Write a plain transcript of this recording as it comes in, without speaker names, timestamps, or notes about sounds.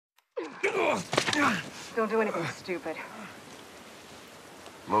Don't do anything stupid.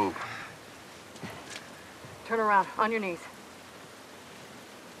 Move. Turn around, on your knees.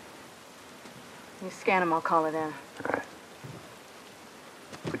 You scan him, I'll call it in. All right.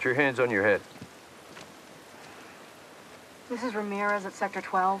 Put your hands on your head. This is Ramirez at Sector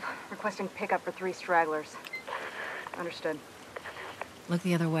 12, requesting pickup for 3 stragglers. Understood. Look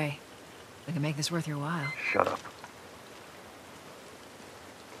the other way. We can make this worth your while. Shut up.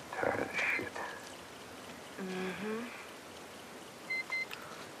 Tired of this shit. Mm-hmm.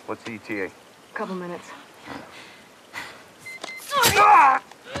 What's the ETA? Couple minutes.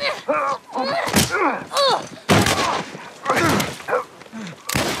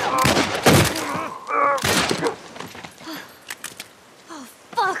 Oh,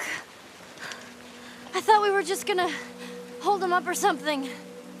 fuck! I thought we were just gonna hold him up or something.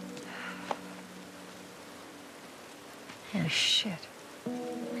 Holy shit.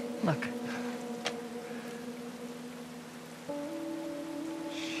 Look.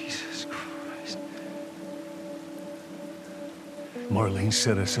 Jesus Christ. Marlene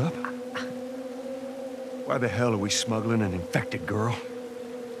set us up? Why the hell are we smuggling an infected girl?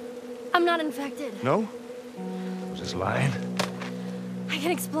 I'm not infected. No? Was this lying? I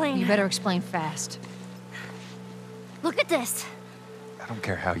can explain. You better explain fast. Look at this. I don't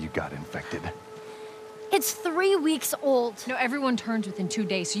care how you got infected. It's 3 weeks old. No, everyone turns within 2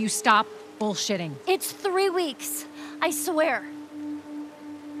 days, so you stop bullshitting. It's 3 weeks. I swear.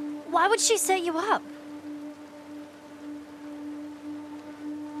 Why would she set you up?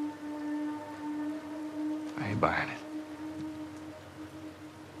 I ain't buying it.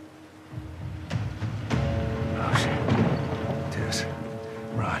 Oh, shit. Tess,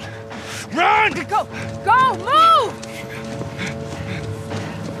 run. Run! Go! Go! Move!